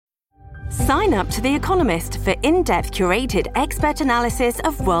Sign up to The Economist for in-depth curated expert analysis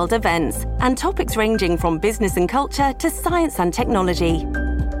of world events and topics ranging from business and culture to science and technology.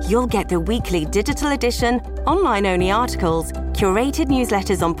 You'll get the weekly digital edition, online-only articles, curated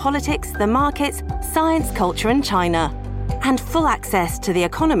newsletters on politics, the markets, science, culture and China, and full access to The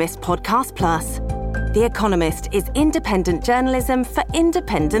Economist Podcast Plus. The Economist is independent journalism for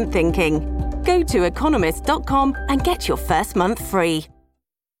independent thinking. Go to economist.com and get your first month free.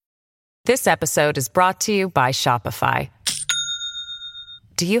 This episode is brought to you by Shopify.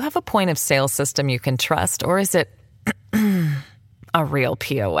 Do you have a point of sale system you can trust, or is it a real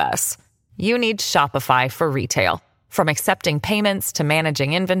POS? You need Shopify for retail. From accepting payments to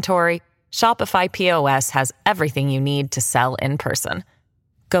managing inventory, Shopify POS has everything you need to sell in person.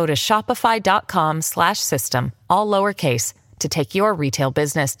 Go to shopify.com/system, all lowercase, to take your retail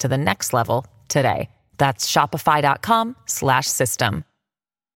business to the next level today. That's shopify.com/system.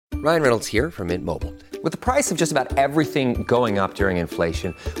 Ryan Reynolds here from Mint Mobile. With the price of just about everything going up during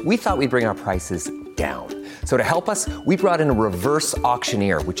inflation, we thought we'd bring our prices down. So to help us, we brought in a reverse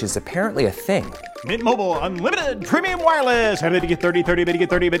auctioneer, which is apparently a thing. Mint Mobile Unlimited Premium Wireless. How to get 30, 30, how to get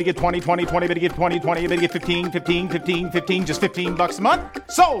 30, how to get 20, 20, 20, how to get 20, 20, how to get 15, 15, 15, 15, just $15 a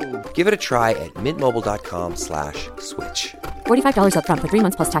month? Sold! Give it a try at mintmobile.com/switch. $45 up front for 3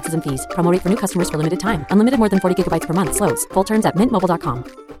 months plus taxes and fees. Promo rate for new customers for limited time. Unlimited more than 40 gigabytes per month. Slows full terms at mintmobile.com.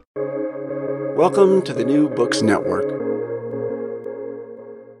 Welcome to the New Books Network.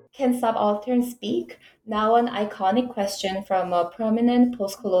 Can subaltern speak? Now an iconic question from a prominent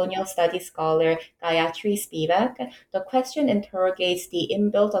postcolonial studies scholar, Gayatri Spivak. The question interrogates the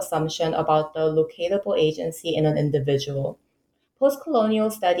inbuilt assumption about the locatable agency in an individual.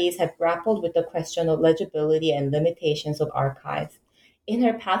 Postcolonial studies have grappled with the question of legibility and limitations of archives. In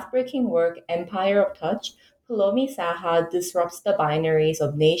her path-breaking work, Empire of Touch, Paulomi Saha disrupts the binaries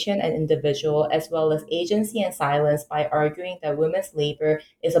of nation and individual as well as agency and silence by arguing that women's labor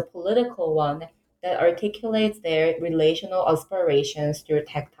is a political one that articulates their relational aspirations through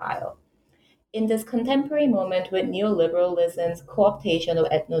tactile. In this contemporary moment with neoliberalism's co-optation of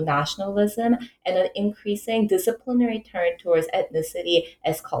ethno-nationalism and an increasing disciplinary turn towards ethnicity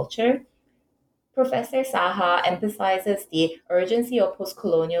as culture, Professor Saha emphasizes the urgency of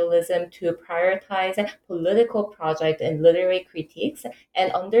postcolonialism to prioritize political project and literary critiques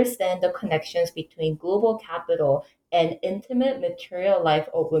and understand the connections between global capital and intimate material life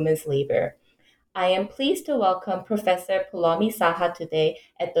of women's labor. I am pleased to welcome Professor Paulomi Saha today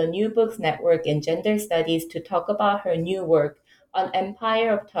at the New Books Network in Gender Studies to talk about her new work on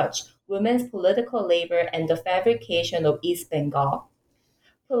Empire of Touch, Women's Political Labor and the Fabrication of East Bengal.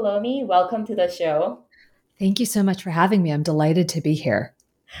 Paulomi, welcome to the show. Thank you so much for having me. I'm delighted to be here.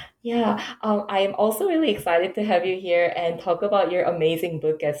 Yeah, I am also really excited to have you here and talk about your amazing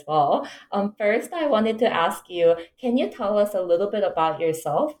book as well. First, I wanted to ask you, can you tell us a little bit about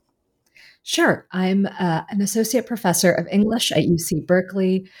yourself? Sure. I'm an associate professor of English at UC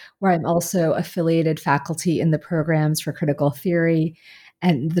Berkeley, where I'm also affiliated faculty in the programs for critical theory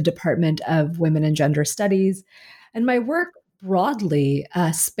and the Department of Women and Gender Studies. And my work broadly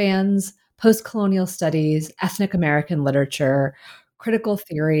spans post-colonial studies, ethnic American literature, critical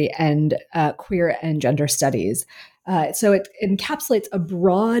theory, and queer and gender studies. So it encapsulates a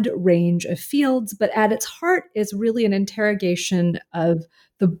broad range of fields, but at its heart is really an interrogation of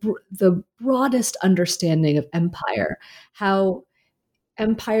the broadest understanding of empire, how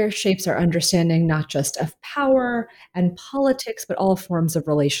empire shapes our understanding not just of power and politics, but all forms of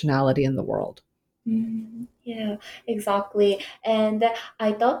relationality in the world. Yeah, exactly. And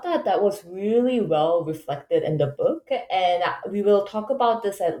I thought that that was really well reflected in the book. And we will talk about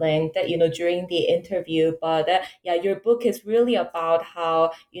this at length, during the interview. But yeah, your book is really about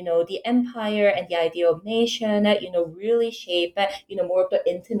how, the empire and the idea of nation, really shape, more of the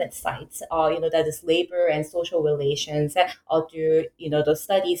intimate sides, that is labor and social relations through, the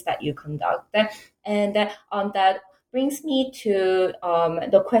studies that you conduct. And that brings me to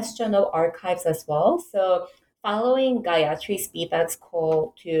the question of archives as well. So following Gayatri Spivak's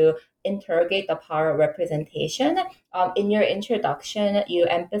call to interrogate the power of representation, in your introduction, you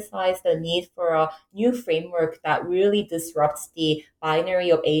emphasize the need for a new framework that really disrupts the binary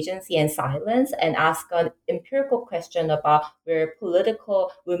of agency and silence and ask an empirical question about where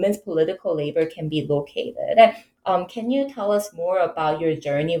women's political labor can be located. Can you tell us more about your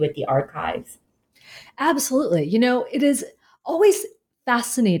journey with the archives? Absolutely. It is always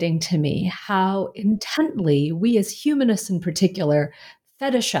fascinating to me how intently we as humanists in particular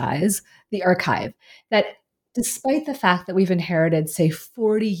fetishize the archive. That despite the fact that we've inherited, say,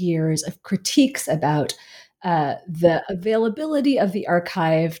 40 years of critiques about the availability of the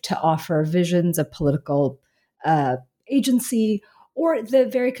archive to offer visions of political agency, or the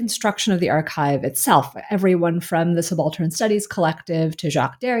very construction of the archive itself. Everyone from the Subaltern Studies Collective to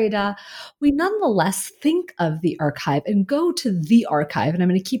Jacques Derrida, we nonetheless think of the archive and go to the archive, and I'm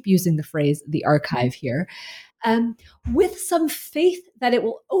going to keep using the phrase the archive here, with some faith that it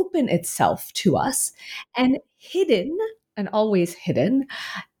will open itself to us, and hidden, and always hidden,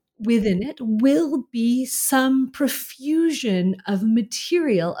 within it will be some profusion of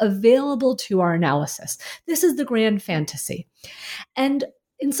material available to our analysis. This is the grand fantasy. And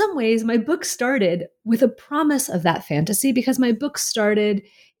in some ways, my book started with a promise of that fantasy, because my book started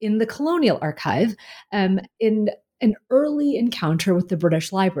in the Colonial Archive, in an early encounter with the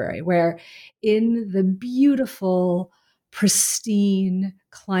British Library, where in the beautiful, pristine,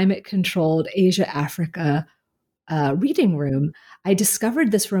 climate-controlled Asia-Africa reading room, I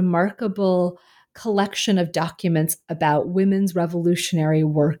discovered this remarkable collection of documents about women's revolutionary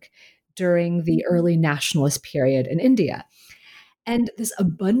work during the early nationalist period in India. And this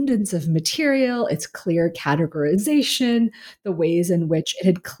abundance of material, its clear categorization, the ways in which it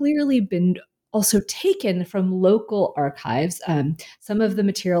had clearly been also taken from local archives. Some of the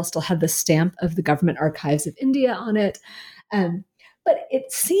material still had the stamp of the Government Archives of India on it. But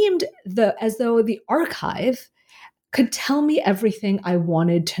it seemed as though the archive could tell me everything I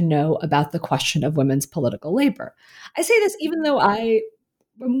wanted to know about the question of women's political labor. I say this even though I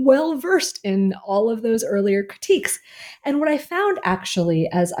am well versed in all of those earlier critiques. And what I found actually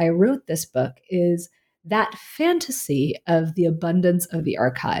as I wrote this book is that fantasy of the abundance of the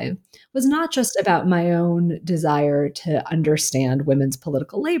archive was not just about my own desire to understand women's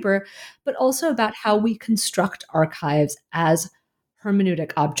political labor, but also about how we construct archives as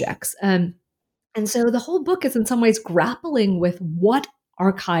hermeneutic objects. And so the whole book is in some ways grappling with what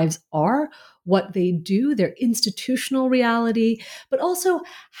archives are, what they do, their institutional reality, but also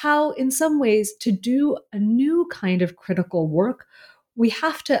how, in some ways, to do a new kind of critical work, we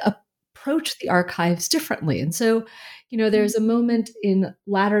have to approach the archives differently. And so, there's a moment in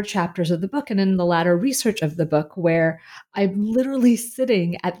latter chapters of the book and in the latter research of the book where I'm literally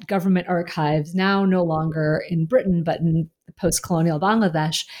sitting at government archives, now no longer in Britain, but in the post-colonial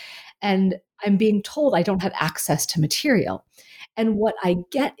Bangladesh, and I'm being told I don't have access to material. And what I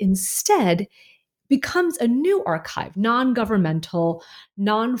get instead becomes a new archive, non-governmental,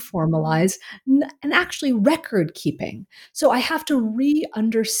 non-formalized, and actually record keeping. So I have to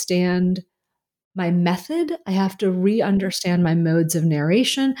re-understand my method. I have to re-understand my modes of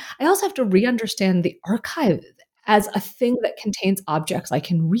narration. I also have to re-understand the archive as a thing that contains objects I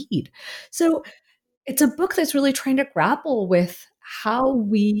can read. So it's a book that's really trying to grapple with how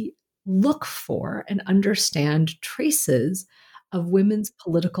we look for and understand traces of women's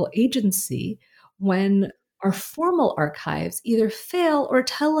political agency when our formal archives either fail or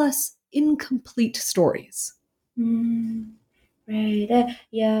tell us incomplete stories. Right.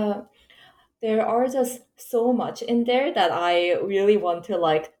 Yeah. There are just so much in there that I really want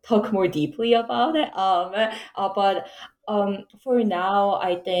to talk more deeply about it. But for now,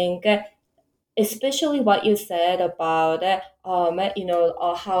 I think especially what you said about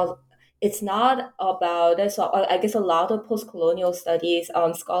how it's not about so I guess a lot of post-colonial studies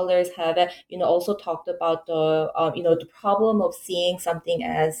scholars have also talked about the problem of seeing something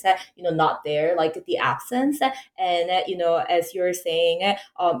as not there, like the absence, and as you're saying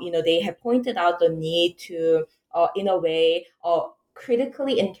they have pointed out the need to in a way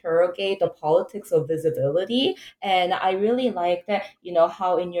critically interrogate the politics of visibility. And I really like that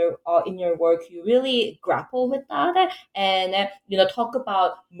how in your work you really grapple with that, and talk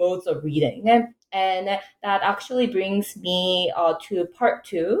about modes of reading. And that actually brings me to part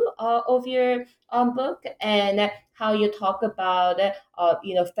two of your book, and how you talk about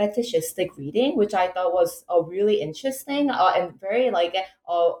fetishistic reading, which I thought was a really interesting and very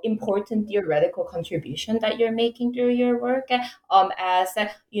important theoretical contribution that you're making through your work, as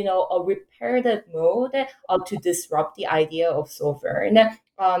a reparative mode to disrupt the idea of sovereign.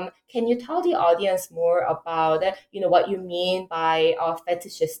 Can you tell the audience more about what you mean by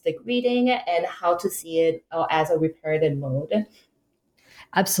fetishistic reading and how to see it as a reparative mode?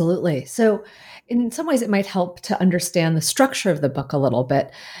 Absolutely. So, in some ways, it might help to understand the structure of the book a little bit.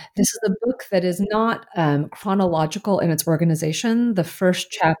 This is a book that is not chronological in its organization. The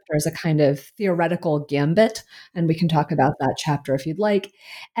first chapter is a kind of theoretical gambit, and we can talk about that chapter if you'd like.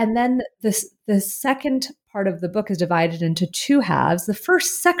 And then the second part of the book is divided into two halves. The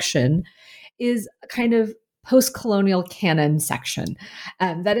first section is a kind of post-colonial canon section.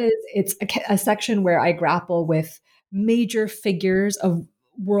 That is, it's a section where I grapple with major figures of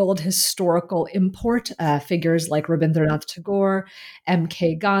world historical import, figures like Rabindranath Tagore,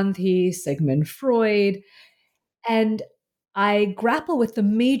 M.K. Gandhi, Sigmund Freud. And I grapple with the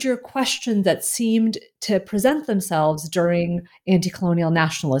major questions that seemed to present themselves during anti-colonial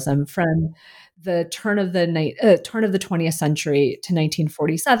nationalism from the turn of the 20th century to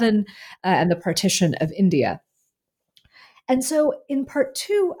 1947 and the partition of India. And so in part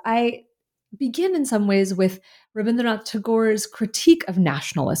two, I begin in some ways with Rabindranath Tagore's critique of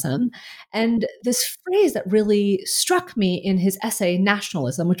nationalism and this phrase that really struck me in his essay,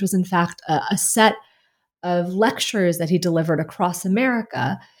 Nationalism, which was in fact a set of lectures that he delivered across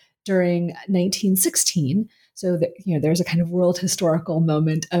America during 1916. So that, there's a kind of world historical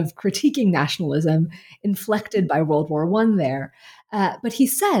moment of critiquing nationalism inflected by World War I there. But he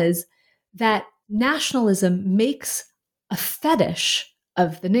says that nationalism makes a fetish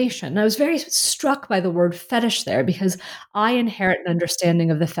of the nation. And I was very struck by the word fetish there because I inherit an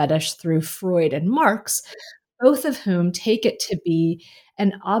understanding of the fetish through Freud and Marx, both of whom take it to be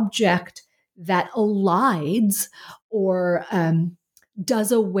an object that elides or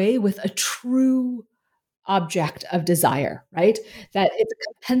does away with a true object of desire, right? That it's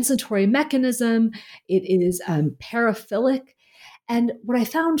a compensatory mechanism, it is paraphilic. And what I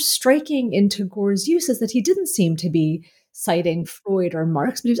found striking in Tagore's use is that he didn't seem to be citing Freud or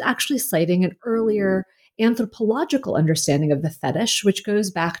Marx, but he was actually citing an earlier anthropological understanding of the fetish, which goes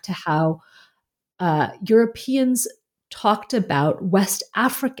back to how Europeans talked about West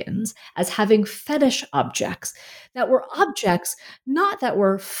Africans as having fetish objects that were objects not that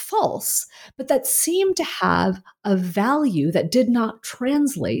were false, but that seemed to have a value that did not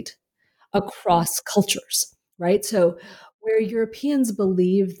translate across cultures, right? So where Europeans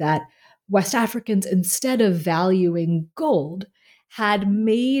believed that West Africans, instead of valuing gold, had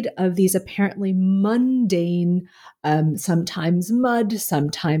made of these apparently mundane, sometimes mud,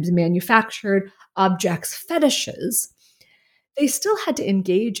 sometimes manufactured objects fetishes, they still had to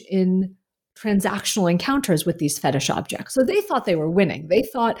engage in transactional encounters with these fetish objects. So they thought they were winning. They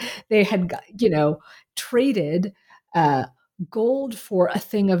thought they had, traded gold for a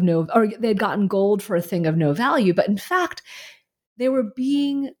thing of no, or they had gotten gold for a thing of no value. But in fact, they were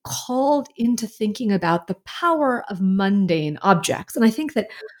being called into thinking about the power of mundane objects. And I think that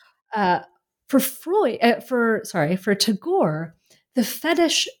for Tagore, the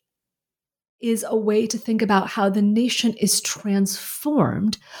fetish is a way to think about how the nation is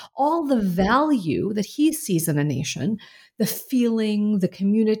transformed. All the value that he sees in a nation, the feeling, the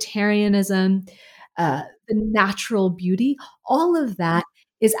communitarianism, the natural beauty, all of that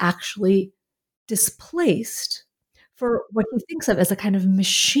is actually displaced for what he thinks of as a kind of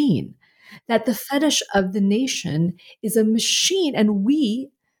machine, that the fetish of the nation is a machine, and we,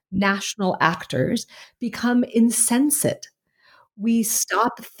 national actors, become insensate. We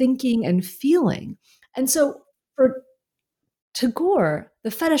stop thinking and feeling. And so for Tagore,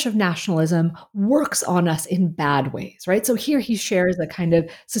 the fetish of nationalism works on us in bad ways, right? So here he shares a kind of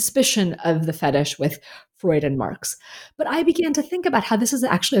suspicion of the fetish with Freud and Marx. But I began to think about how this is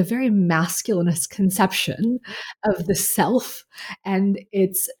actually a very masculinist conception of the self and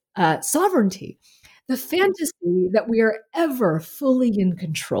its sovereignty. The fantasy that we are ever fully in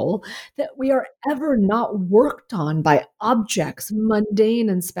control, that we are ever not worked on by objects, mundane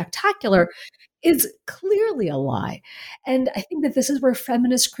and spectacular, is clearly a lie. And I think that this is where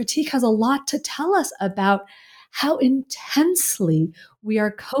feminist critique has a lot to tell us about how intensely we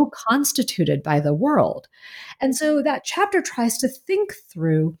are co-constituted by the world. And so that chapter tries to think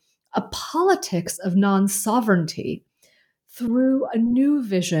through a politics of non-sovereignty through a new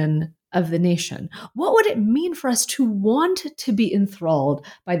vision of the nation. What would it mean for us to want to be enthralled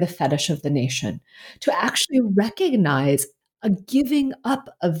by the fetish of the nation, to actually recognize a giving up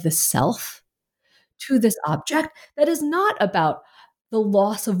of the self to this object that is not about the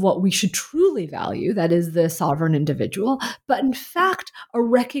loss of what we should truly value, that is the sovereign individual, but in fact, a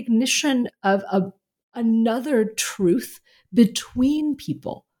recognition of another truth between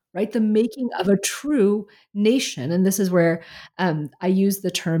people, right? The making of a true nation. And this is where I use the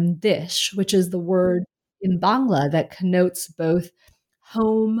term dish, which is the word in Bangla that connotes both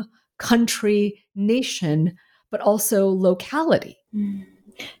home, country, nation, but also locality.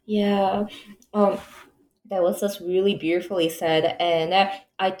 Yeah. That was just really beautifully said. And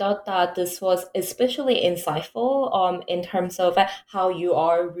I thought that this was especially insightful in terms of how you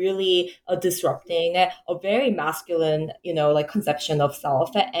are really disrupting a very masculine, conception of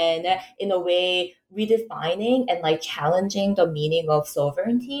self, and in a way redefining and like challenging the meaning of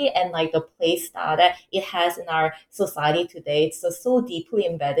sovereignty and like the place that it has in our society today. It's just so deeply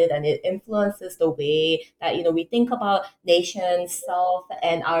embedded, and it influences the way that we think about nations, self,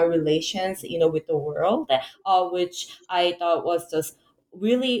 and our relations with the world, which I thought was just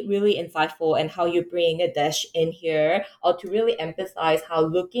really, really insightful, and how you bring a dash in here to really emphasize how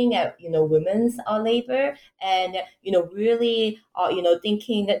looking at women's labor, and really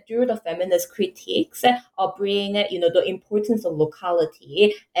thinking through the feminist critiques bring the importance of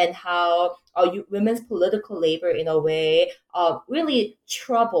locality, and how women's political labor in a way really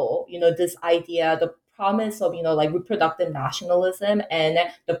trouble this idea, the promise of like reproductive nationalism and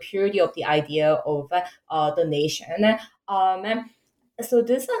the purity of the idea of the nation. So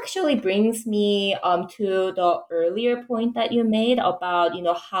this actually brings me to the earlier point that you made about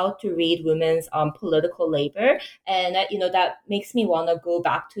how to read women's political labor, and that makes me want to go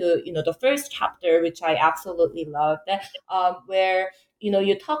back to the first chapter, which I absolutely loved, where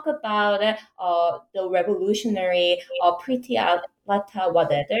you talk about the revolutionary Prithia Lata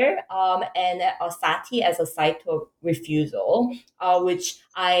Wadeder and Sati as a site of refusal, which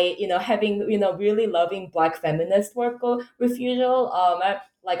I, having, really loving Black feminist work of refusal,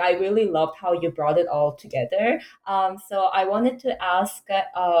 like I really loved how you brought it all together. So I wanted to ask,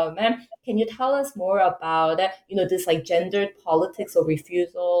 can you tell us more about, this like gendered politics of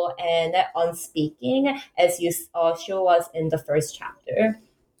refusal and unspeaking as you show us in the first chapter?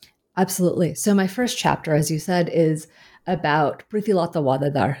 Absolutely. So my first chapter, as you said, is about Prithilatha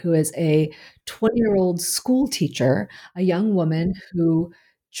Wadadar, who is a 20-year-old school teacher, a young woman who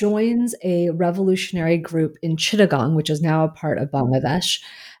joins a revolutionary group in Chittagong, which is now a part of Bangladesh,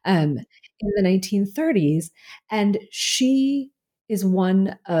 in the 1930s. And she is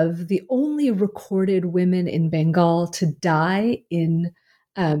one of the only recorded women in Bengal to die in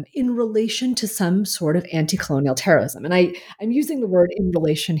relation to some sort of anti-colonial terrorism. And I'm using the word "in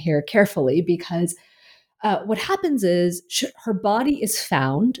relation" here carefully, because what happens is her body is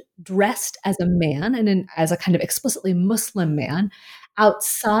found dressed as a man, and as a kind of explicitly Muslim man,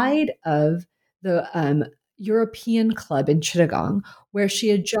 outside of the European club in Chittagong, where she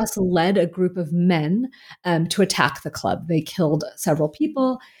had just led a group of men to attack the club. They killed several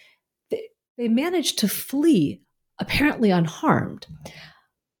people. They managed to flee, apparently unharmed.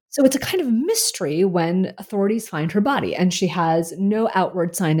 So it's a kind of mystery when authorities find her body, and she has no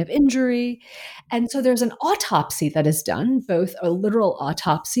outward sign of injury. And so there's an autopsy that is done, both a literal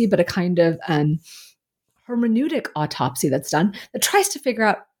autopsy, but a kind of hermeneutic autopsy that's done that tries to figure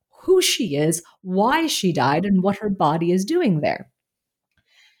out who she is, why she died, and what her body is doing there.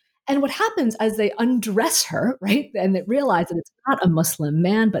 And what happens as they undress her, right, and they realize that it's not a Muslim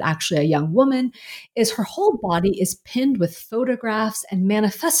man, but actually a young woman, is her whole body is pinned with photographs and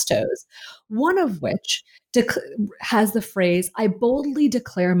manifestos, one of which has the phrase, "I boldly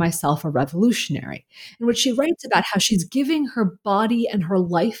declare myself a revolutionary," in which she writes about how she's giving her body and her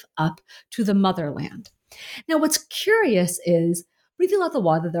life up to the motherland. Now, what's curious is Prithilatha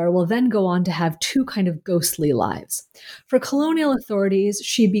Wadadar will then go on to have two kind of ghostly lives. For colonial authorities,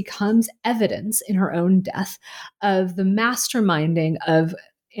 she becomes evidence in her own death of the masterminding of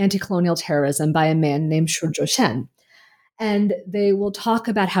anti-colonial terrorism by a man named Shurjo Sen. And they will talk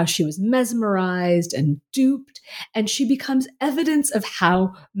about how she was mesmerized and duped, and she becomes evidence of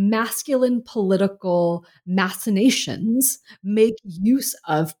how masculine political machinations make use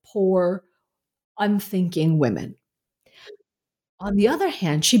of poor, unthinking women. On the other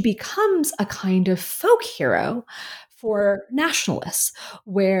hand, she becomes a kind of folk hero for nationalists,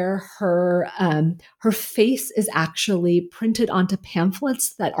 where her face is actually printed onto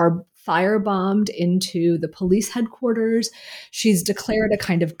pamphlets that are firebombed into the police headquarters. She's declared a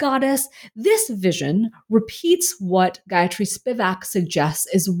kind of goddess. This vision repeats what Gayatri Spivak suggests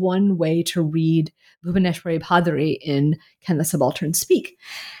is one way to read Bhubaneshwari Bhaduri in Can the Subaltern Speak?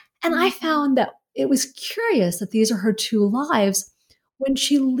 And I found that it was curious that these are her two lives when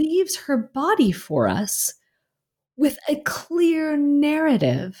she leaves her body for us with a clear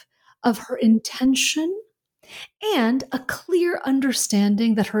narrative of her intention and a clear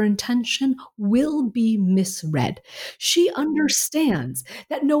understanding that her intention will be misread. She understands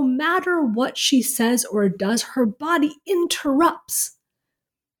that no matter what she says or does, her body interrupts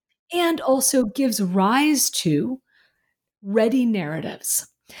and also gives rise to ready narratives.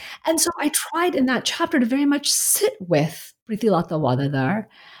 And so I tried in that chapter to very much sit with Prithilatha Wadadar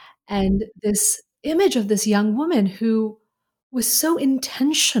and this image of this young woman who was so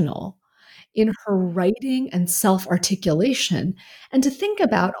intentional in her writing and self-articulation, and to think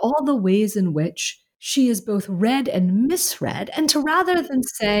about all the ways in which she is both read and misread, and to rather than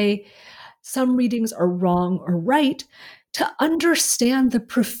say, some readings are wrong or right, to understand the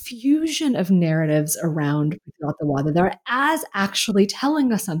profusion of narratives around the Wadadar as actually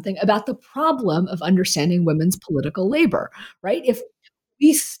telling us something about the problem of understanding women's political labor, right? If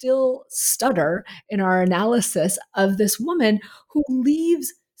we still stutter in our analysis of this woman who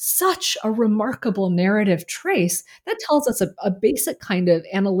leaves such a remarkable narrative trace, that tells us a basic kind of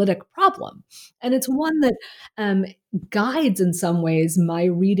analytic problem. And it's one that guides, in some ways, my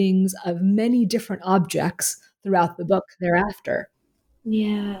readings of many different objects throughout the book thereafter.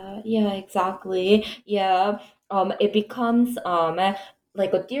 Yeah, exactly. Yeah, it becomes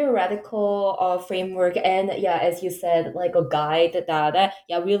like a theoretical framework, and yeah, as you said, like a guide that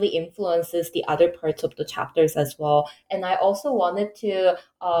yeah really influences the other parts of the chapters as well. And I also wanted to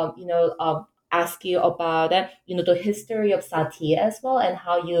ask you about the history of sati as well, and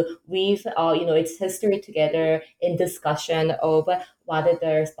how you weave its history together in discussion of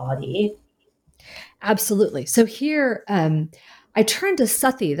Wadadar's body. Absolutely. So here, I turn to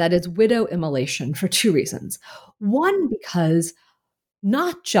sati, that is widow immolation, for two reasons. One, because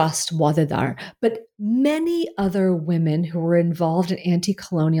not just Wadadar, but many other women who were involved in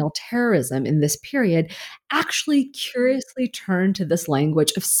anti-colonial terrorism in this period actually curiously turned to this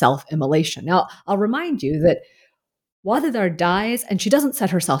language of self-immolation. Now, I'll remind you that Wadadar dies and she doesn't set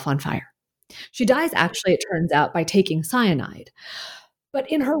herself on fire. She dies, actually, it turns out, by taking cyanide. But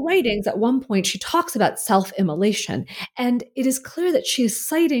in her writings, at one point, she talks about self immolation. And it is clear that she is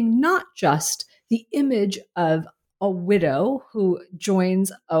citing not just the image of a widow who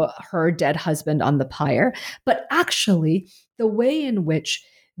joins her dead husband on the pyre, but actually the way in which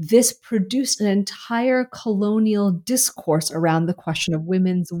this produced an entire colonial discourse around the question of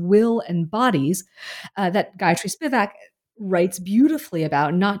women's will and bodies that Gayatri Spivak writes beautifully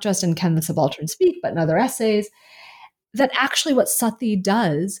about, not just in Can the Subaltern Speak, but in other essays. That actually what sati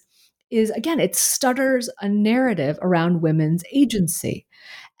does is, again, it stutters a narrative around women's agency.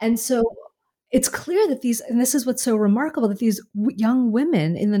 And so it's clear that and this is what's so remarkable, that these young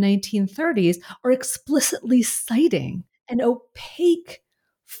women in the 1930s are explicitly citing an opaque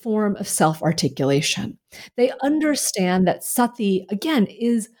form of self-articulation. They understand that sati, again,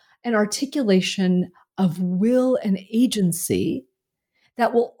 is an articulation of will and agency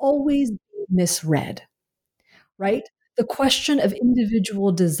that will always be misread, right? The question of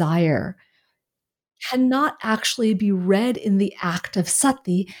individual desire cannot actually be read in the act of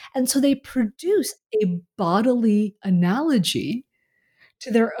sati. And so they produce a bodily analogy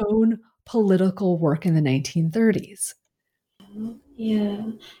to their own political work in the 1930s.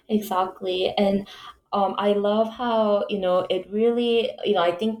 Yeah, exactly. And I love how, it really,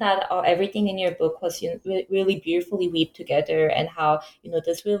 I think that everything in your book was really beautifully weaved together, and how,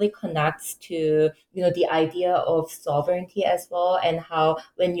 this really connects to, the idea of sovereignty as well, and how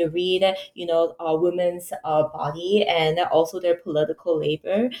when you read, women's body and also their political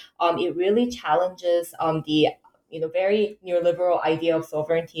labor, it really challenges the very neoliberal idea of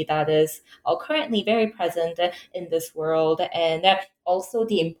sovereignty that is currently very present in this world, and also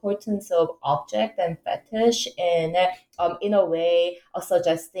the importance of object and fetish, and in a way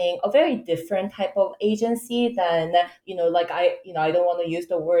suggesting a very different type of agency than like I don't want to use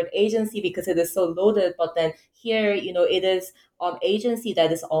the word agency because it is so loaded, but then here it is agency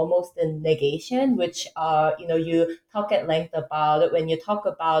that is almost in negation, which you talk at length about when you talk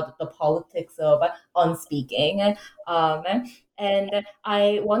about the politics of unspeaking. Um, and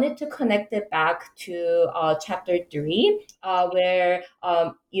I wanted to connect it back to chapter 3, where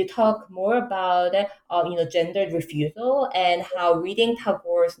you talk more about gendered refusal, and how reading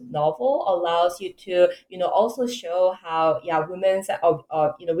Tagore's novel allows you to also show how women's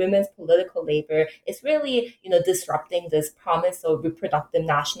political labor is really disrupting this promise of reproductive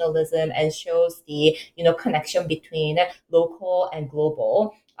nationalism, and shows the connection between local and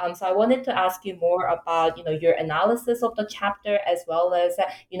global. So I wanted to ask you more about your analysis of the chapter, as well as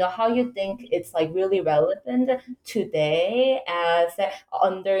how you think it's like really relevant today, as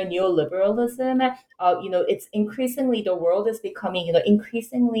under neoliberalism. It's increasingly, the world is becoming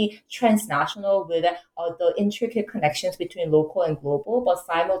increasingly transnational, with the intricate connections between local and global, but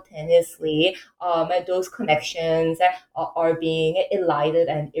simultaneously those connections are being elided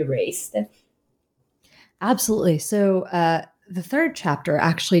and erased. Absolutely. So the third chapter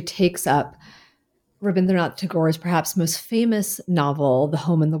actually takes up Rabindranath Tagore's perhaps most famous novel, The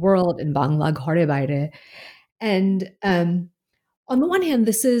Home and the World, in Bangla Ghore Baire. And on the one hand,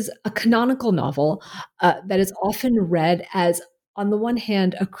 this is a canonical novel that is often read as, on the one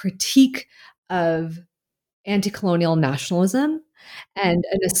hand, a critique of anti-colonial nationalism and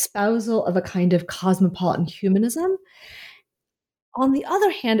an espousal of a kind of cosmopolitan humanism. on the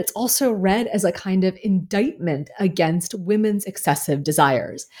other hand, it's also read as a kind of indictment against women's excessive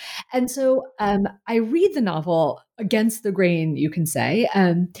desires. And so I read the novel against the grain, you can say,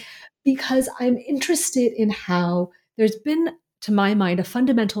 because I'm interested in how there's been, to my mind, a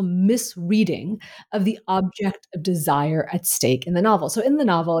fundamental misreading of the object of desire at stake in the novel. So in the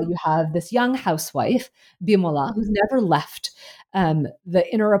novel, you have this young housewife, Bimola, who's never left the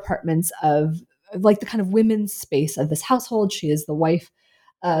inner apartments of like the kind of women's space of this household. She is the wife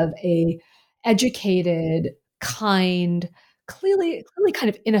of a educated, kind, clearly kind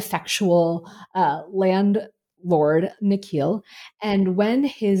of ineffectual landlord, Nikhil. And when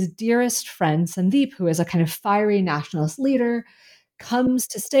his dearest friend, Sandeep, who is a kind of fiery nationalist leader, comes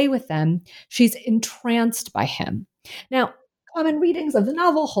to stay with them, she's entranced by him. Now, common readings of the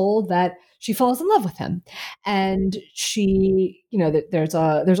novel hold that she falls in love with him, and she, there's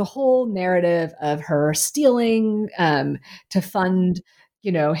a whole narrative of her stealing to fund,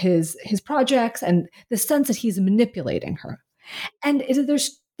 his projects, and the sense that he's manipulating her. And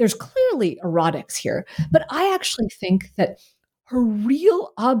there's clearly erotics here, but I actually think that her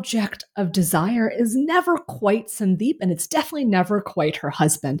real object of desire is never quite Sandeep, and it's definitely never quite her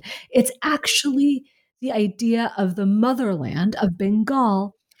husband. It's actually the idea of the motherland of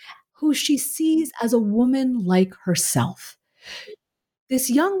Bengal, who she sees as a woman like herself.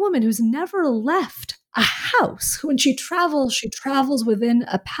 This young woman who's never left a house, who when she travels within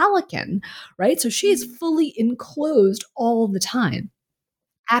a palanquin, right? So she's fully enclosed all the time,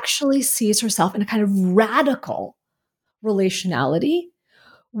 actually sees herself in a kind of radical relationality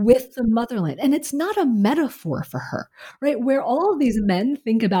with the motherland. And it's not a metaphor for her, right? Where all of these men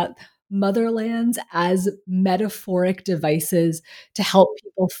think about motherlands as metaphoric devices to help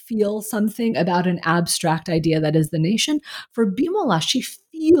people feel something about an abstract idea that is the nation. For Bimola, she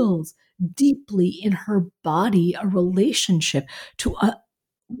feels deeply in her body a relationship to a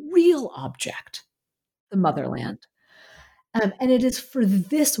real object, the motherland. And it is for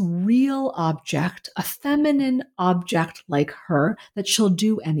this real object, a feminine object like her, that she'll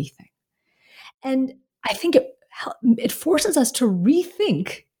do anything. And I think it forces us to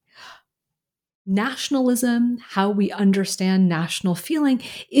rethink nationalism, how we understand national feeling,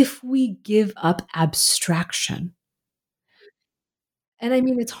 if we give up abstraction. And I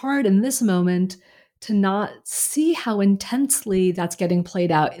mean, it's hard in this moment to not see how intensely that's getting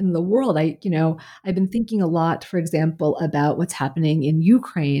played out in the world. I've been thinking a lot, for example, about what's happening in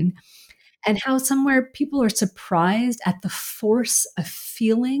Ukraine and how somewhere people are surprised at the force of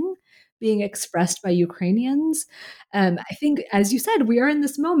feeling being expressed by Ukrainians. I think, as you said, we are in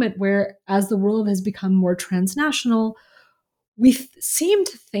this moment where, as the world has become more transnational, we seem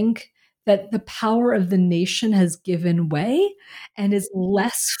to think that the power of the nation has given way and is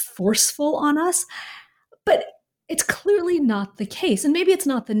less forceful on us. But it's clearly not the case. And maybe it's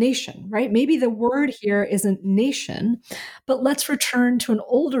not the nation, right? Maybe the word here isn't nation, but let's return to an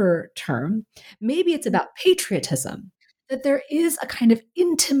older term. Maybe it's about patriotism, that there is a kind of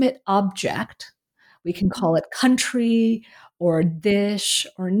intimate object. We can call it country or dish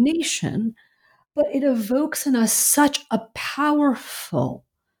or nation, but it evokes in us such a powerful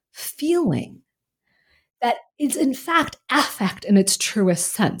feeling that is in fact affect in its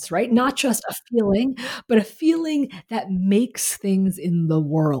truest sense, right? Not just a feeling, but a feeling that makes things in the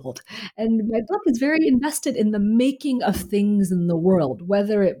world. And my book is very invested in the making of things in the world,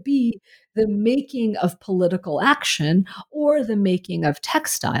 whether it be the making of political action or the making of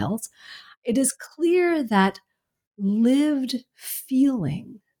textiles. It is clear that lived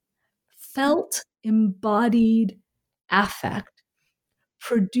feeling, felt embodied affect,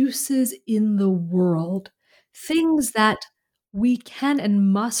 produces in the world things that we can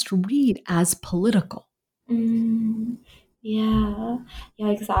and must read as political. Yeah,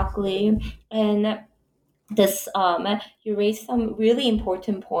 exactly. And this you raised some really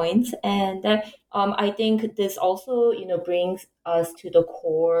important points, and I think this also brings us to the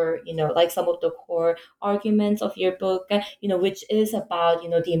core, like some of the core arguments of your book, which is about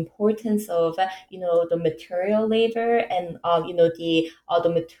the importance of the material labor and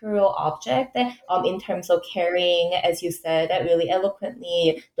the material object in terms of carrying, as you said really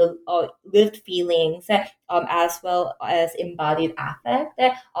eloquently, the lived feelings as well as embodied affect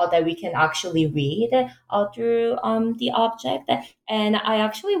that we can actually read through the object. And I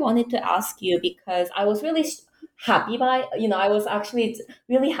actually wanted to ask you, because I was really happy by, I was actually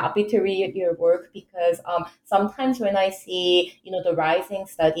really happy to read your work, because sometimes when I see, the rising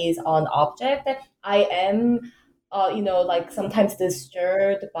studies on object, I am like sometimes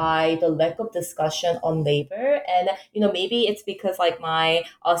disturbed by the lack of discussion on labor. And, maybe it's because like my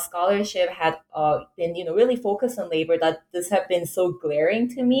scholarship had been, really focused on labor that this have been so glaring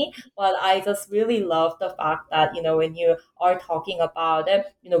to me. But I just really love the fact that, when you are talking about,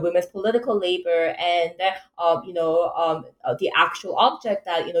 women's political labor and, the actual object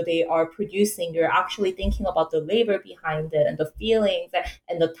that, they are producing, you're actually thinking about the labor behind it and the feelings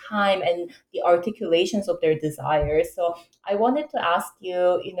and the time and the articulations of their desires. So I wanted to ask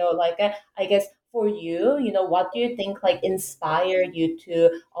you, I guess for you, what do you think like inspired you to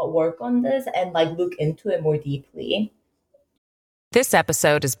work on this and like look into it more deeply? This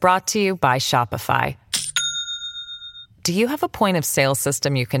episode is brought to you by Shopify. Do you have a point of sale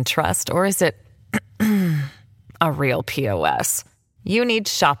system you can trust, or is it a real POS? You need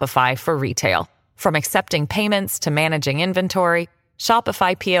Shopify for retail. From accepting payments to managing inventory,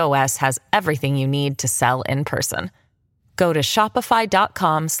 Shopify POS has everything you need to sell in person. Go to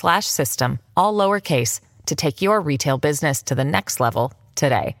shopify.com/system, all lowercase, to take your retail business to the next level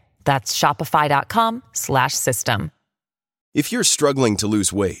today. That's shopify.com/system. If you're struggling to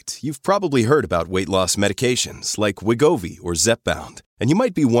lose weight, you've probably heard about weight loss medications like Wegovy or Zepbound, and you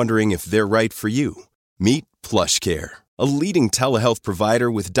might be wondering if they're right for you. Meet PlushCare, a leading telehealth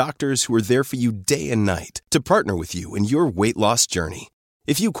provider with doctors who are there for you day and night to partner with you in your weight loss journey.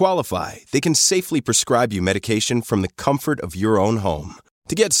 If you qualify, they can safely prescribe you medication from the comfort of your own home.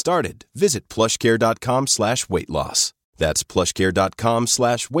 To get started, visit plushcare.com/weight-loss. That's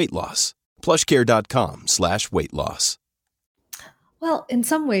plushcare.com/weight-loss. plushcare.com/weight-loss. Well, in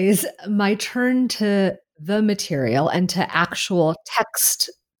some ways, my turn to the material and to actual text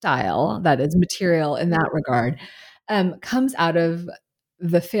style, that is material in that regard, comes out of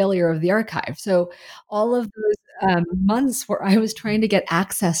the failure of the archive. So all of those months where I was trying to get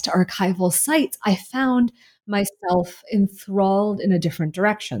access to archival sites, I found myself enthralled in a different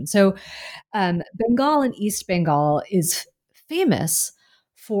direction. So Bengal and East Bengal is famous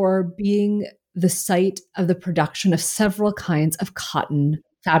for being the site of the production of several kinds of cotton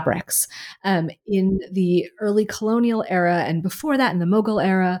fabrics. In the early colonial era and before that, in the Mughal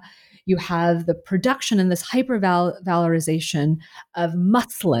era, you have the production and this hyper-valorization of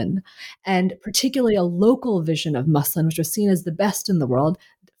muslin, and particularly a local vision of muslin, which was seen as the best in the world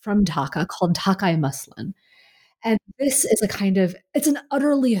from Dhaka, called Dhakai muslin. And this is it's an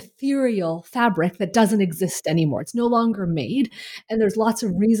utterly ethereal fabric that doesn't exist anymore. It's no longer made. And there's lots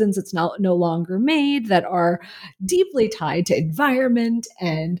of reasons it's no longer made that are deeply tied to environment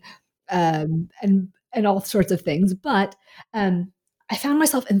and all sorts of things. But I found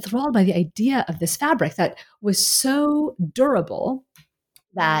myself enthralled by the idea of this fabric that was so durable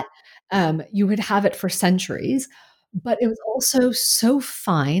that you would have it for centuries. But it was also so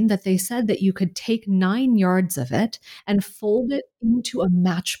fine that they said that you could take 9 yards of it and fold it into a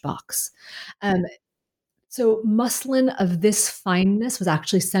matchbox. So muslin of this fineness was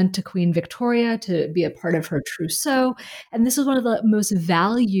actually sent to Queen Victoria to be a part of her trousseau. And this is one of the most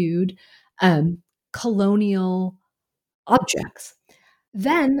valued colonial objects.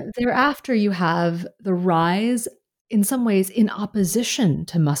 Then thereafter, you have the rise, in some ways, in opposition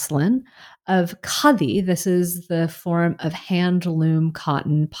to muslin, of khadi. This is the form of hand loom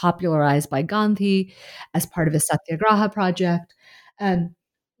cotton popularized by Gandhi as part of his Satyagraha project,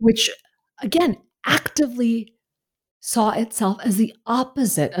 which, again, actively saw itself as the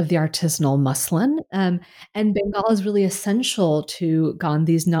opposite of the artisanal muslin. And Bengal is really essential to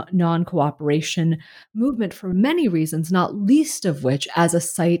Gandhi's non-cooperation movement for many reasons, not least of which as a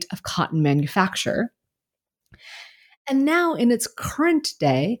site of cotton manufacture. And now, in its current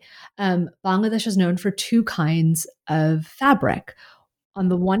day, Bangladesh is known for two kinds of fabric. On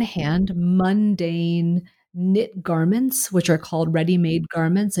the one hand, mundane knit garments, which are called ready-made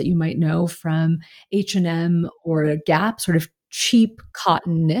garments that you might know from H&M or Gap, sort of cheap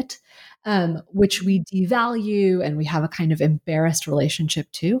cotton knit, which we devalue and we have a kind of embarrassed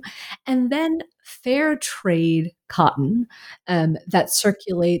relationship to. And then fair trade cotton that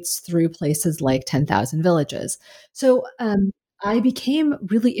circulates through places like 10,000 Villages. So I became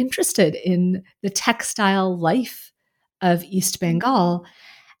really interested in the textile life of East Bengal,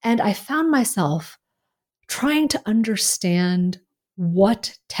 and I found myself trying to understand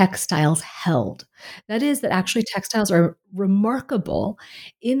what textiles held. That is, that actually textiles are remarkable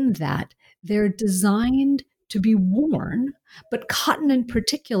in that they're designed to be worn, but cotton in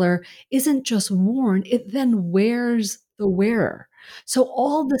particular isn't just worn, it then wears the wearer. So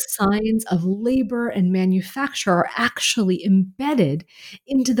all the signs of labor and manufacture are actually embedded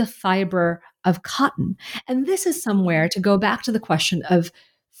into the fiber of cotton. And this is somewhere, to go back to the question of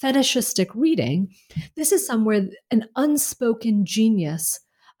fetishistic reading, this is somewhere an unspoken genius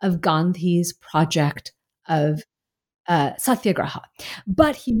of Gandhi's project of satyagraha.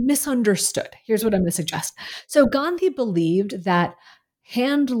 But he misunderstood. Here's what I'm going to suggest. So Gandhi believed that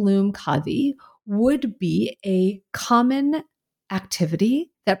handloom khadi would be a common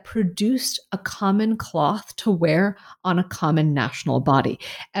activity that produced a common cloth to wear on a common national body.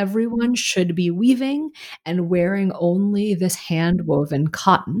 Everyone should be weaving and wearing only this hand-woven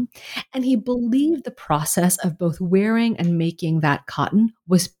cotton. And he believed the process of both wearing and making that cotton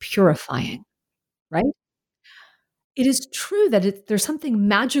was purifying, right? It is true that there's something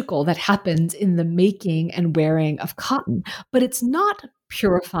magical that happens in the making and wearing of cotton, but it's not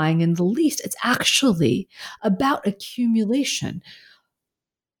purifying in the least. It's actually about accumulation.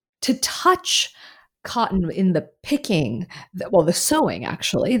 To touch cotton in the picking, the sewing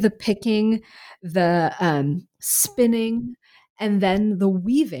actually, the picking, the spinning, and then the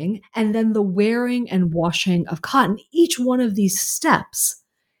weaving, and then the wearing and washing of cotton, each one of these steps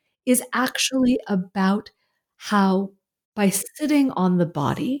is actually about how by sitting on the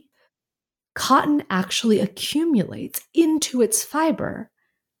body, cotton actually accumulates into its fiber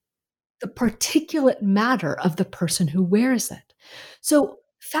the particulate matter of the person who wears it. So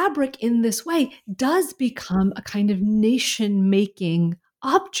fabric in this way does become a kind of nation-making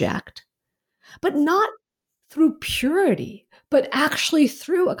object, but not through purity, but actually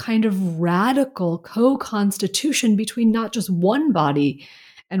through a kind of radical co-constitution between not just one body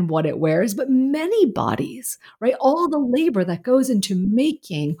and what it wears, but many bodies, right? All the labor that goes into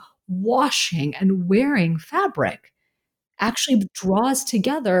making, washing, and wearing fabric actually draws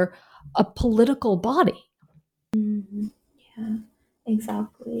together a political body. Mm-hmm. Yeah,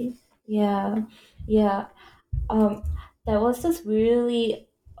 exactly. Yeah, yeah. That was just really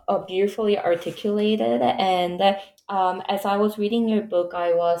beautifully articulated. And as I was reading your book,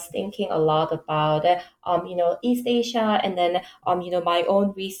 I was thinking a lot about East Asia, and then my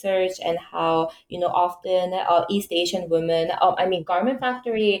own research, and how often East Asian women, garment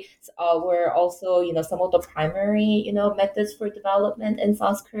factories were also some of the primary methods for development in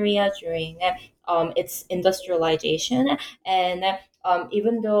South Korea during its industrialization. And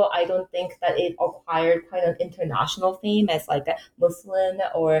even though I don't think that it acquired quite an international fame as like a Muslim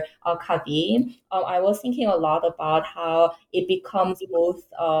or Khadi, I was thinking a lot about how it becomes both,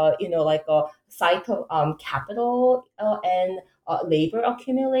 like a site of capital and labor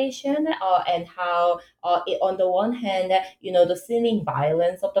accumulation, and how on the one hand, the seeming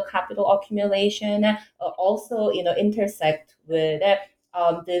violence of the capital accumulation also, intersect with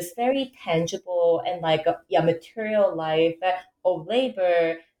this very tangible and material life of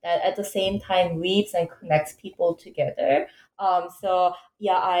labor that at the same time weaves and connects people together. So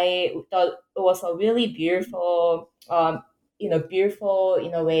yeah, I thought it was a really beautiful, beautiful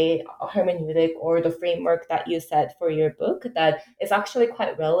in a way hermeneutic, or the framework that you set for your book, that is actually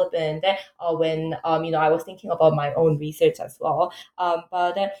quite relevant when I was thinking about my own research as well.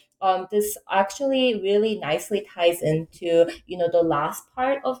 But this actually really nicely ties into the last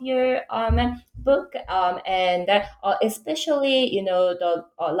part of your book, and especially the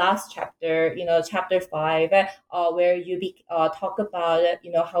last chapter, chapter 5, where you talk about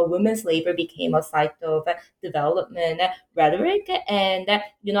how women's labor became a site of development rhetoric, and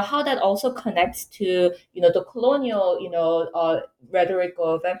how that also connects to the colonial rhetoric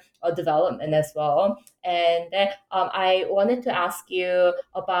of development as well. And I wanted to ask you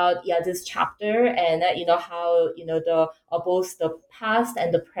about this chapter, and how the both the past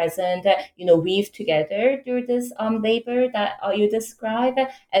and the present weave together through this labor that you describe,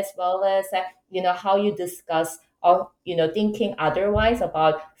 as well as how you discuss thinking otherwise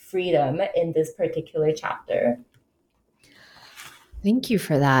about freedom in this particular chapter. Thank you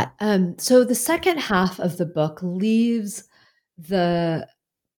for that. So the second half of the book leaves the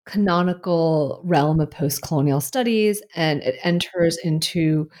canonical realm of post-colonial studies, and it enters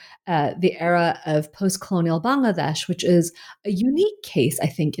into the era of post-colonial Bangladesh, which is a unique case, I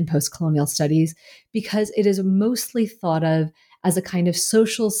think, in post-colonial studies, because it is mostly thought of as a kind of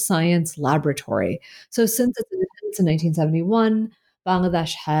social science laboratory. So since its independence in 1971,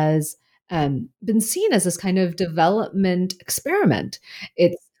 Bangladesh has been seen as this kind of development experiment.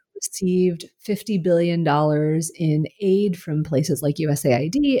 It's received $50 billion in aid from places like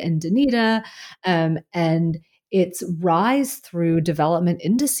USAID and Danida, and its rise through development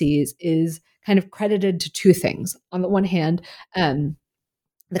indices is kind of credited to two things. On the one hand,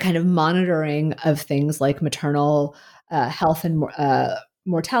 the kind of monitoring of things like maternal health and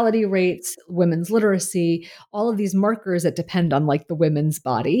mortality rates, women's literacy, all of these markers that depend on like the women's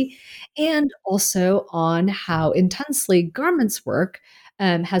body, and also on how intensely garments work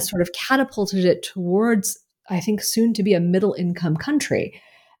has sort of catapulted it towards, I think, soon to be a middle income country.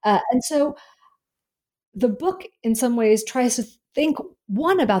 And so the book, in some ways, tries to think,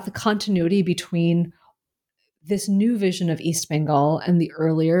 one, about the continuity between this new vision of East Bengal and the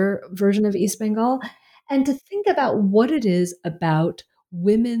earlier version of East Bengal, and to think about what it is about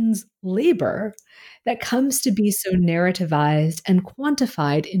women's labor that comes to be so narrativized and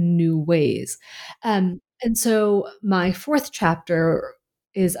quantified in new ways. And so my fourth chapter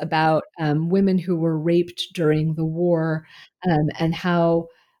is about women who were raped during the war, and how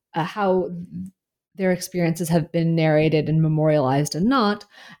their experiences have been narrated and memorialized and not.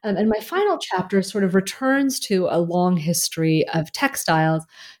 And my final chapter sort of returns to a long history of textiles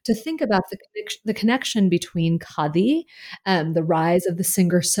to think about the connection between khadi, the rise of the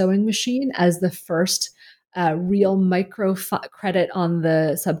Singer sewing machine as the first real micro credit on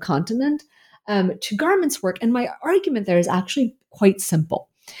the subcontinent, to garments work. And my argument there is actually quite simple.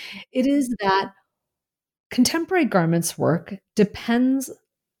 It is that contemporary garments work depends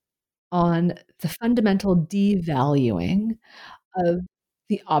on the fundamental devaluing of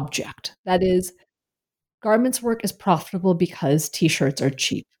the object. That is, garments work is profitable because t-shirts are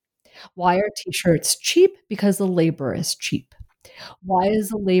cheap. Why are t-shirts cheap? Because the labor is cheap. Why is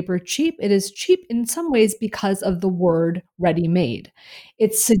the labor cheap? It is cheap in some ways because of the word ready-made.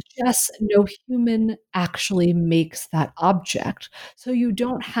 It suggests no human actually makes that object, so you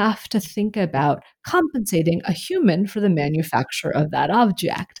don't have to think about compensating a human for the manufacture of that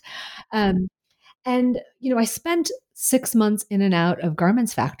object. Um, I spent 6 months in and out of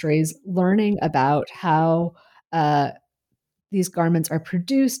garments factories learning about how these garments are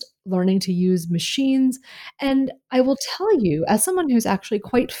produced, learning to use machines. And I will tell you, as someone who's actually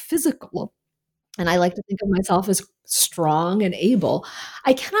quite physical, and I like to think of myself as strong and able,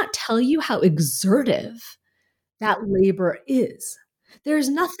 I cannot tell you how exertive that labor is. There's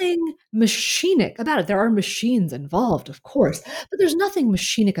nothing machinic about it. There are machines involved, of course, but there's nothing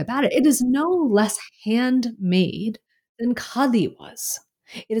machinic about it. It is no less handmade than khadi was.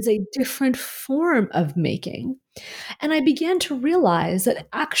 It is a different form of making. And I began to realize that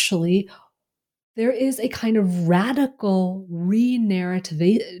actually there is a kind of radical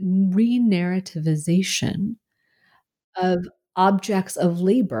re-narrativization of objects of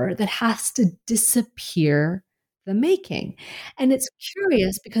labor that has to disappear the making. And it's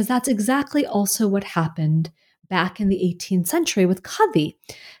curious because that's exactly also what happened back in the 18th century with khadi.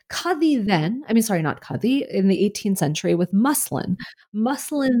 Khadi then, I mean, sorry, not khadi, in the 18th century with muslin.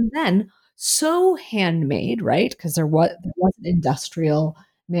 Muslin then, so handmade, right? Because there wasn't industrial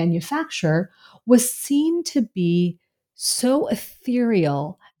manufacture, was seen to be so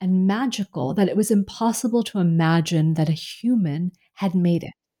ethereal and magical that it was impossible to imagine that a human had made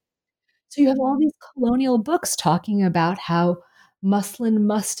it. So you have all these colonial books talking about how muslin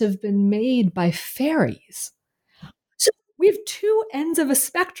must have been made by fairies. So we have two ends of a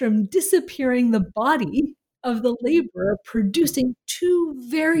spectrum disappearing the body of the laborer producing two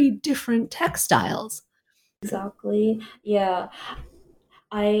very different textiles. Exactly. Yeah.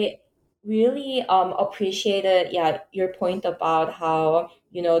 I really appreciated, your point about how,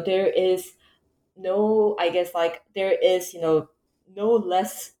 there is no, I guess, like, there is, no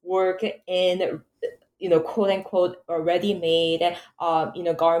less work in, quote unquote, ready-made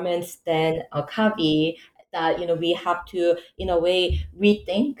garments than a kavi, that we have to, in a way,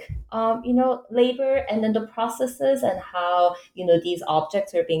 rethink labor and then the processes and how these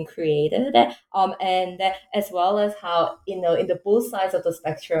objects are being created, and as well as how in the both sides of the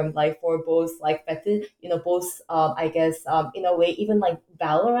spectrum, like for both, like, both, I guess, in a way, even like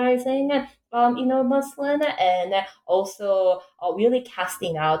valorizing muslin, and also really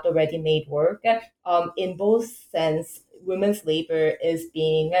casting out the ready-made work. In both sense, women's labor is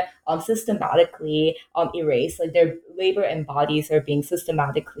being systematically erased. Like, their labor and bodies are being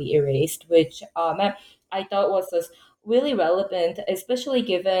systematically erased, which I thought was just really relevant, especially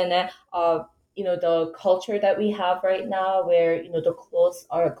given the culture that we have right now, where the clothes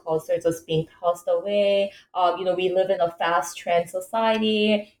are just being tossed away. We live in a fast trend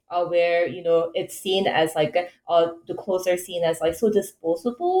society, where it's seen as like the clothes are seen as like so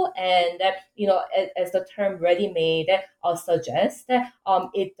disposable, and as the term ready-made suggests,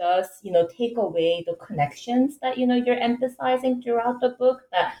 it does take away the connections that you're emphasizing throughout the book,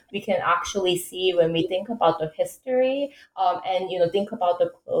 that we can actually see when we think about the history, and think about the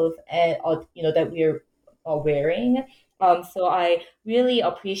clothes and that we're wearing. So I really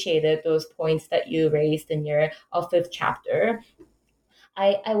appreciated those points that you raised in your fifth chapter.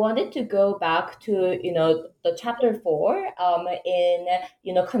 I wanted to go back to, the chapter 4 in,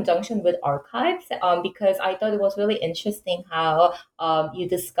 conjunction with archives, because I thought it was really interesting how you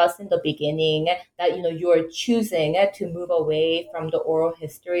discussed in the beginning that, you are choosing to move away from the oral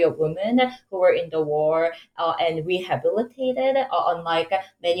history of women who were in the war and rehabilitated, unlike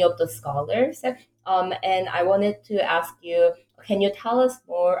many of the scholars. And I wanted to ask you, can you tell us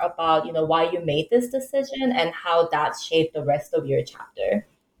more about, why you made this decision and how that shaped the rest of your chapter?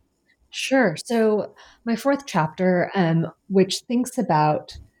 Sure. So my fourth chapter, which thinks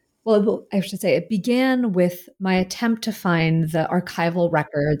about, well, I should say it began with my attempt to find the archival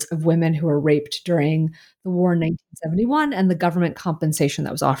records of women who were raped during the war in 1971 and the government compensation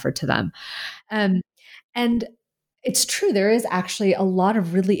that was offered to them. Um, and it's true, there is actually a lot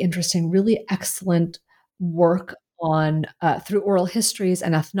of really interesting, really excellent work on through oral histories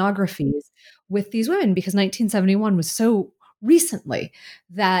and ethnographies with these women, because 1971 was so recently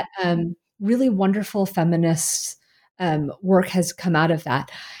that really wonderful feminist work has come out of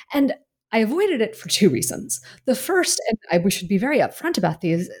that. And I avoided it for two reasons. The first, and we should be very upfront about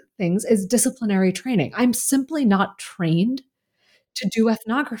these things, is disciplinary training. I'm simply not trained to do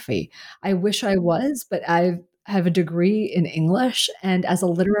ethnography. I wish I was, but I have a degree in English, and as a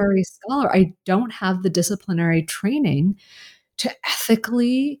literary scholar, I don't have the disciplinary training to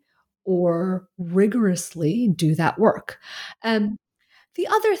ethically or rigorously do that work. The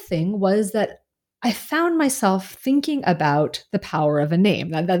other thing was that I found myself thinking about the power of a name.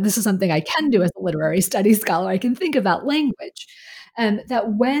 That this is something I can do as a literary studies scholar. I can think about language, and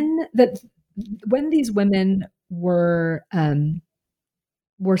that when these women were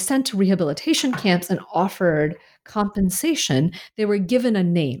sent to rehabilitation camps and offered compensation, they were given a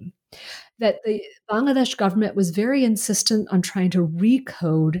name. That the Bangladesh government was very insistent on trying to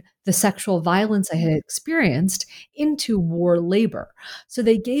recode the sexual violence I had experienced into war labor. So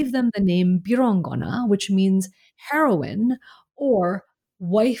they gave them the name Birongona, which means heroine or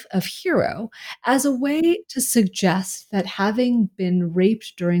wife of hero, as a way to suggest that having been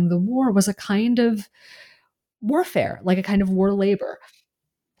raped during the war was a kind of warfare, like a kind of war labor.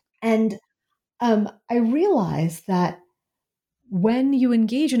 And I realized that when you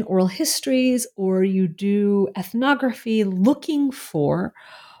engage in oral histories or you do ethnography looking for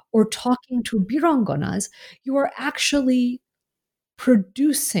or talking to birongonas, you are actually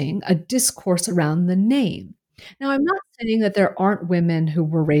producing a discourse around the name. Now, I'm not saying that there aren't women who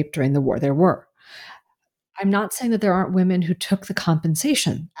were raped during the war. There were. I'm not saying that there aren't women who took the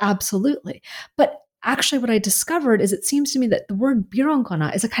compensation. Absolutely. But actually, what I discovered is it seems to me that the word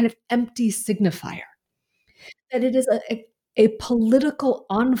birongona is a kind of empty signifier, that it is a political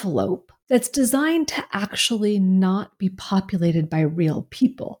envelope that's designed to actually not be populated by real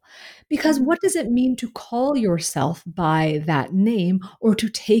people. Because what does it mean to call yourself by that name or to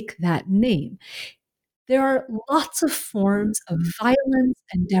take that name? There are lots of forms of violence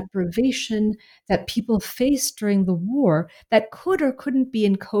and deprivation that people faced during the war that could or couldn't be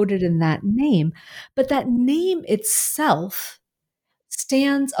encoded in that name, but that name itself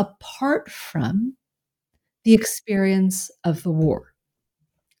stands apart from the experience of the war.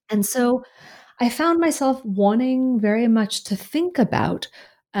 And so I found myself wanting very much to think about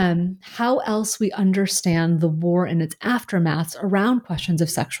how else we understand the war and its aftermaths around questions of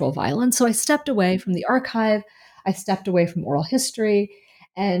sexual violence. So I stepped away from the archive, I stepped away from oral history,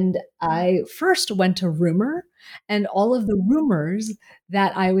 and I first went to rumor, and all of the rumors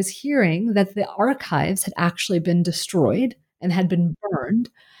that I was hearing that the archives had actually been destroyed and had been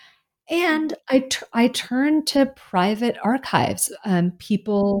burned. And I turned to private archives.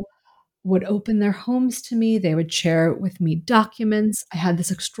 People would open their homes to me. They would share with me documents. I had this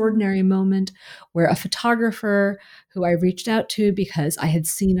extraordinary moment where a photographer who I reached out to because I had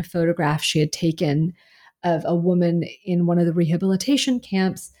seen a photograph she had taken of a woman in one of the rehabilitation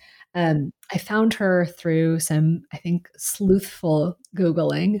camps. I found her through some, I think, sleuthful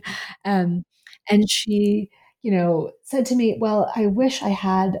Googling. And she, said to me, well, I wish I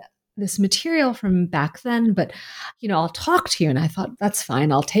had this material from back then, but I'll talk to you. And I thought, that's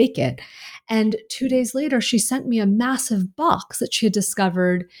fine, I'll take it. And 2 days later, she sent me a massive box that she had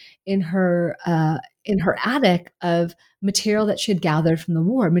discovered in her attic of material that she had gathered from the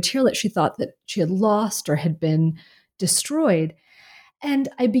war, material that she thought that she had lost or had been destroyed. And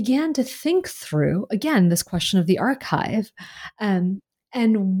I began to think through, again, this question of the archive, and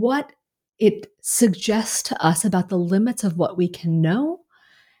what it suggests to us about the limits of what we can know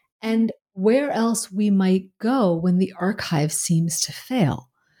and where else we might go when the archive seems to fail.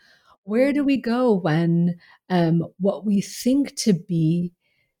 Where do we go when what we think to be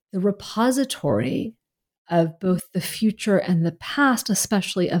the repository of both the future and the past,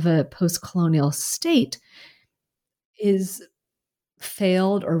 especially of a post-colonial state, is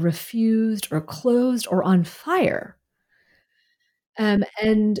failed or refused or closed or on fire.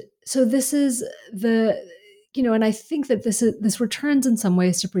 And so this is and I think that this returns in some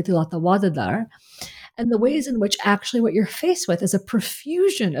ways to Prithilatha Wadadar, and the ways in which actually what you're faced with is a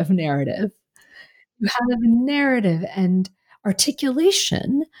profusion of narrative. You have narrative and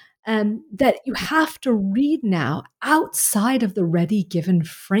articulation that you have to read now outside of the ready given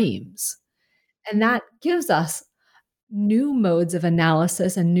frames. And that gives us new modes of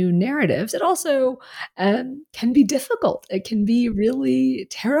analysis and new narratives. It also can be difficult. It can be really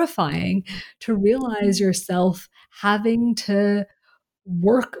terrifying to realize yourself having to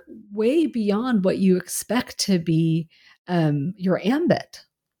work way beyond what you expect to be your ambit.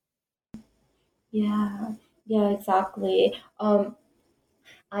 Yeah, yeah, exactly.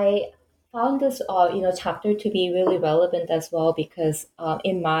 I found this, chapter to be really relevant as well because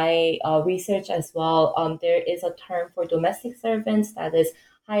in my research as well, there is a term for domestic servants that is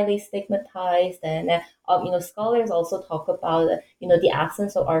highly stigmatized, and scholars also talk about the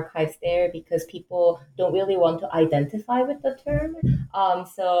absence of archives there because people don't really want to identify with the term.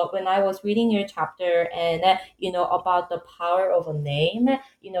 So when I was reading your chapter and about the power of a name,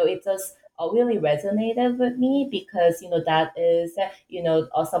 it just really resonated with me because that is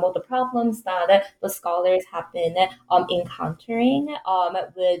some of the problems that the scholars have been encountering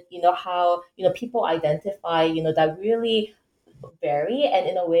with how people identify that really vary, and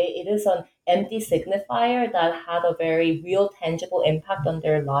in a way it is an empty signifier that had a very real tangible impact on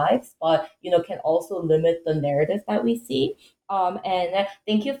their lives, but can also limit the narrative that we see. And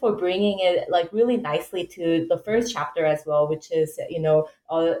thank you for bringing it like really nicely to the first chapter as well, which is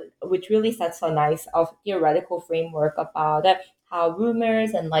which really sets a nice theoretical framework about how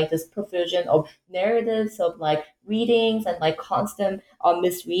rumors and like this profusion of narratives of like readings and like constant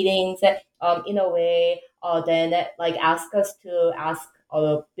misreadings in a way then like ask us to ask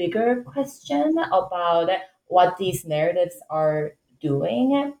a bigger question about what these narratives are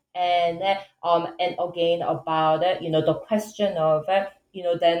doing, and again about the question of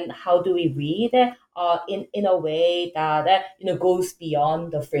then how do we read in a way that goes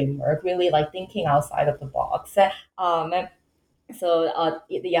beyond the framework, really like thinking outside of the box. So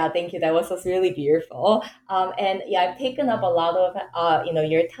yeah, thank you. That was just really beautiful. And yeah, I've taken up a lot of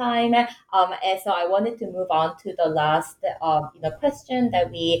your time. And so I wanted to move on to the last question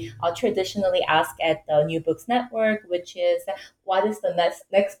that we traditionally ask at the New Books Network, which is what is the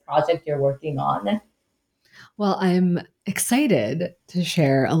next project you're working on? Well, I'm excited to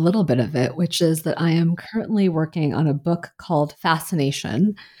share a little bit of it, which is that I am currently working on a book called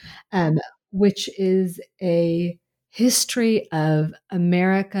Fascination, which is a history of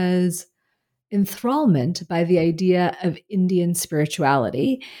America's enthrallment by the idea of Indian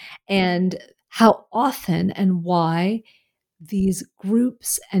spirituality and how often and why these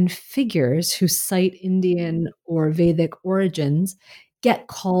groups and figures who cite Indian or Vedic origins get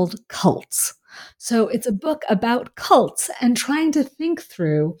called cults. So it's a book about cults and trying to think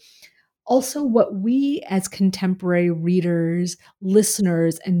through also what we as contemporary readers,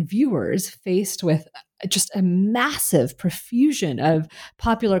 listeners, and viewers faced with just a massive profusion of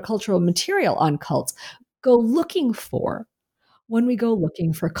popular cultural material on cults go looking for when we go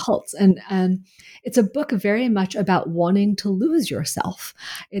looking for cults. And it's a book very much about wanting to lose yourself.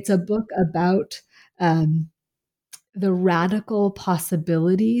 It's a book about the radical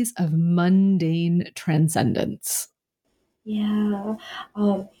possibilities of mundane transcendence. Yeah.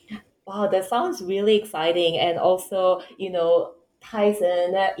 Wow, that sounds really exciting, and also, ties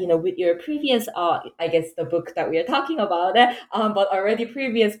in, with your previous, I guess the book that we are talking about, but already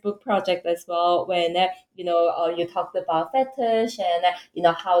previous book project as well, when, you talked about fetish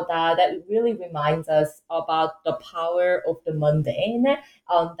and, how that really reminds us about the power of the mundane,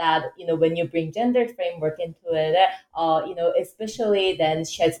 that, when you bring gender framework into it, especially then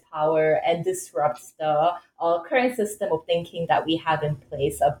sheds power and disrupts the current system of thinking that we have in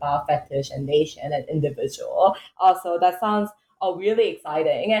place about fetish and nation and individual. So that sounds really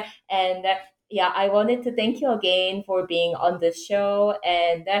exciting. And yeah, I wanted to thank you again for being on this show.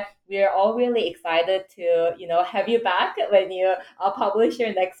 And we're all really excited to, have you back when you publish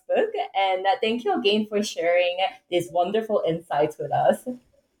your next book. And thank you again for sharing these wonderful insights with us.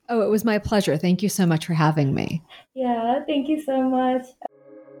 Oh, it was my pleasure. Thank you so much for having me. Yeah, thank you so much.